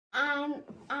I'm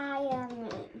Iron Man.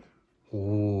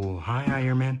 Oh, hi,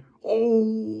 Iron Man.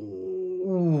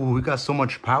 Oh, we got so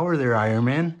much power there, Iron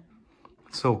Man.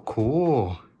 So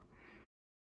cool.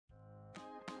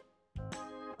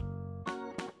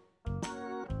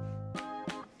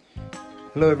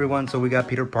 Hello, everyone. So we got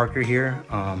Peter Parker here.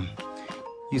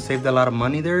 You saved a lot of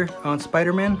money there on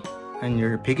Spider-Man and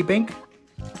your piggy bank?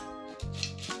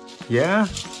 Yeah?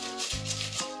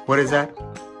 What is that?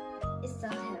 It's so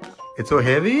heavy. It's so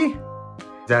heavy?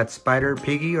 Is that Spider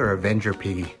Piggy or Avenger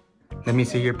Piggy? Let me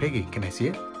see your piggy. Can I see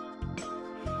it?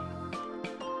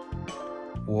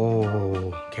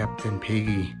 Whoa, Captain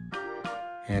Piggy.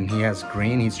 And he has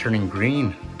green. He's turning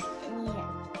green. Yeah.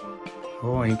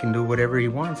 Oh, and he can do whatever he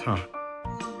wants, huh?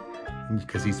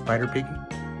 Because he's Spider Piggy?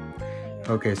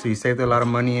 Okay, so you saved a lot of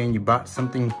money and you bought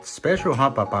something special,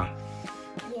 huh, Papa?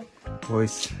 Yeah.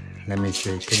 Boys, let me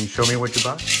see. Can you show me what you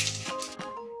bought?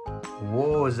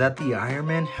 Whoa, is that the Iron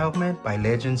Man helmet by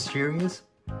Legends series?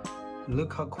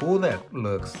 Look how cool that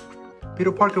looks.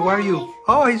 Peter Parker, where are you?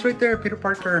 Oh, he's right there, Peter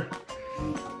Parker.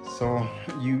 So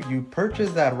you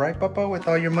purchased that, right, Papa, with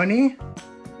all your money?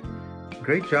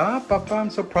 Great job, Papa. I'm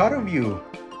so proud of you.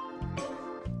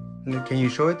 Can you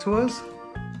show it to us?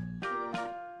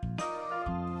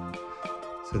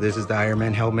 So this is the Iron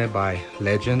Man helmet by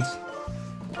Legends,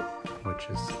 which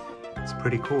is, it's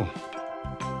pretty cool.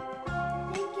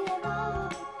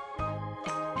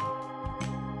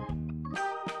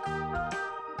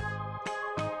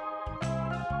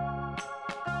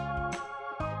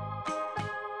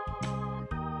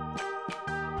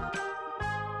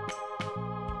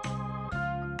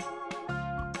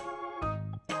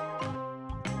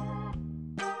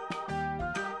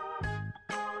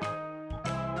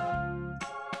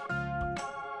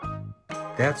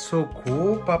 That's so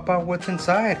cool, Papa. What's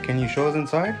inside? Can you show us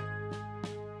inside?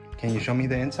 Can you show me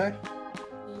the inside?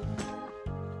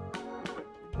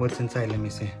 What's inside? Let me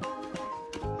see.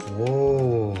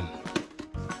 Whoa.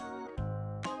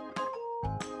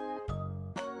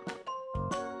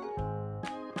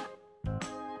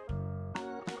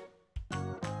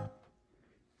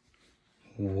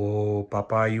 Whoa,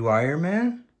 Papa, are you Iron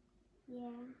Man? Yeah.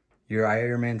 You're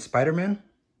Iron Man Spider-Man?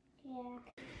 Yeah.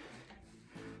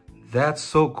 That's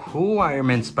so cool, Iron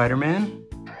Man Spider-Man.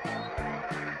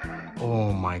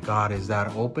 Oh my God, is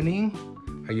that opening?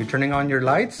 Are you turning on your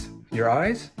lights? Your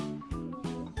eyes?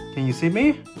 Can you see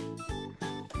me?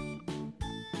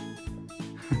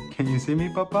 Can you see me,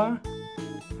 Papa?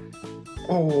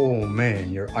 Oh man,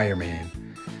 you're Iron Man.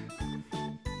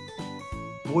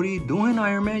 What are you doing,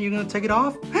 Iron Man? You're gonna take it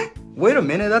off? Wait a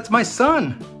minute, that's my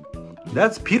son.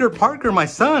 That's Peter Parker, my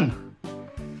son.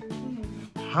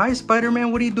 Hi,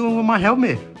 Spider-Man, what are you doing with my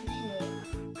helmet?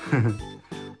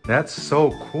 That's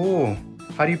so cool.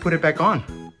 How do you put it back on?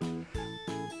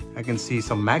 I can see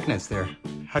some magnets there.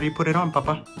 How do you put it on,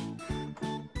 Papa?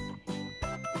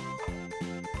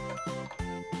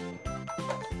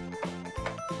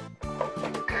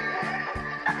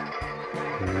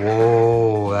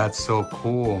 Whoa, that's so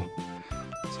cool.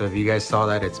 So if you guys saw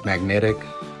that, it's magnetic.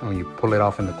 When you pull it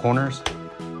off in the corners,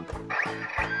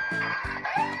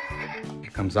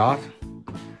 it comes off.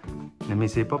 Let me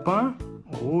see, Papa.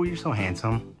 Oh, you're so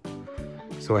handsome.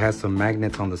 So it has some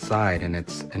magnets on the side, and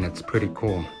it's pretty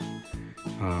cool.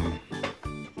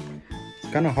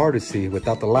 It's kind of hard to see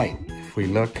without the light. If we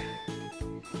look,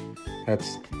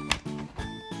 that's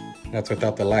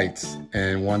without the lights.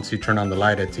 And once you turn on the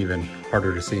light, it's even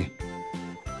harder to see.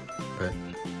 But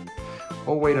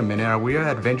oh, wait a minute. Are we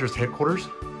at Avengers headquarters?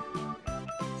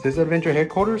 Is this Adventure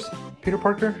headquarters, Peter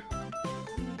Parker?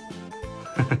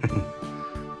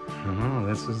 Oh,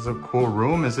 this is a cool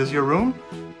room. Is this your room?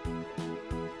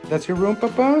 That's your room,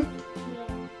 Papa?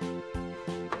 Yeah.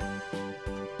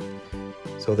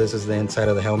 So this is the inside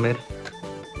of the helmet.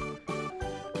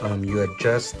 You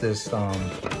adjust this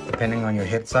depending on your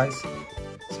head size.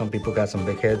 Some people got some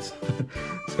big heads.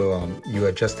 So you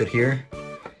adjust it here.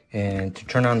 And to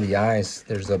turn on the eyes,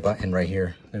 there's a button right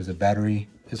here. There's a battery.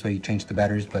 This way you change the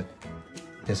batteries, but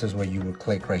this is where you would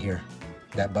click right here,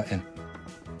 that button.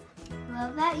 What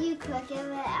about you click it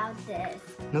without this?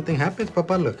 Nothing happens,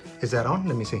 Papa. Look, is that on?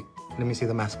 Let me see. Let me see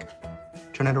the mask.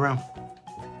 Turn it around.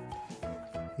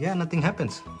 Yeah, nothing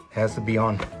happens. It has to be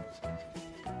on.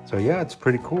 So yeah, it's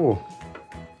pretty cool.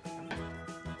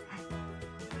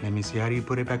 Let me see, how do you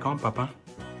put it back on, Papa?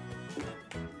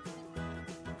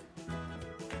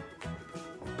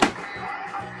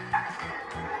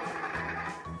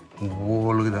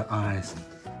 Whoa, look at the eyes.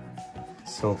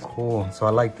 So cool. So I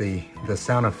like the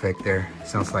sound effect there. It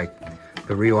sounds like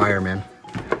the real Iron Man.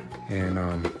 And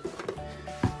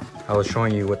I was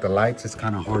showing you with the lights, it's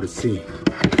kind of hard to see.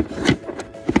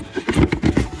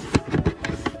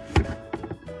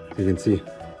 You can see.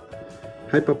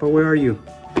 Hi, Papa, where are you?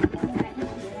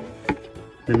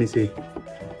 Let me see.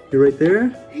 You right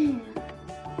there?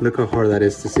 Look how hard that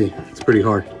is to see. It's pretty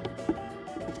hard.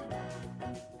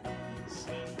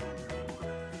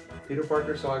 Peter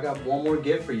Parker, so I got one more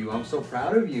gift for you. I'm so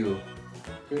proud of you.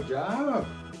 Good job.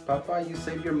 Papa, you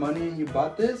saved your money and you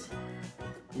bought this?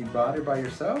 You bought it by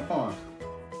yourself, huh?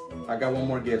 I got one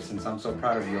more gift since I'm so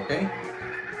proud of you, okay?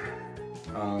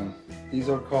 These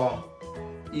are called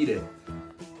Eat It.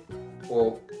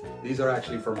 Well, these are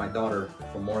actually for my daughter,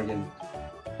 for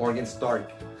Morgan Stark.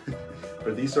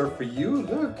 But these are for you,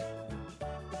 look.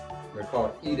 They're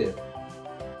called Eat It.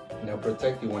 And they'll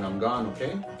protect you when I'm gone,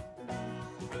 okay?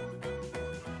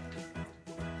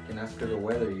 You can ask her the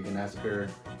weather, you can ask her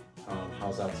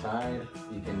how's outside,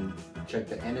 you can check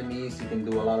the enemies, you can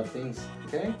do a lot of things,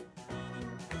 okay?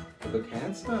 You look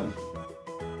handsome.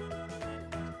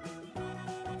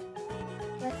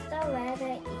 What's the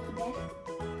weather, Edith?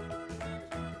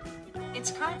 It's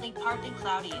currently partly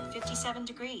cloudy and 57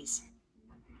 degrees.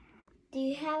 Do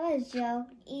you have a joke,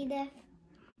 Edith?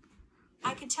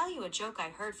 I could tell you a joke I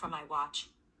heard from my watch,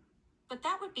 but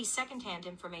that would be secondhand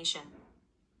information.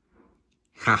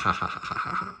 Ha ha ha ha ha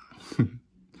ha.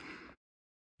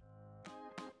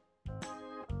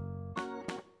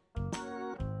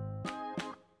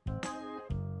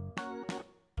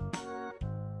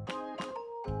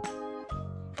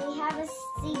 We have a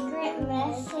secret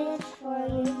message for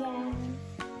you guys.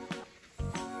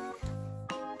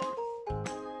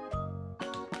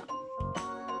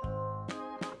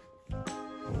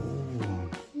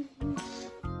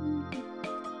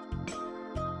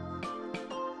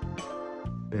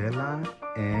 Bella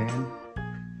and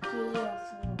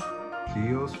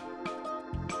Gio's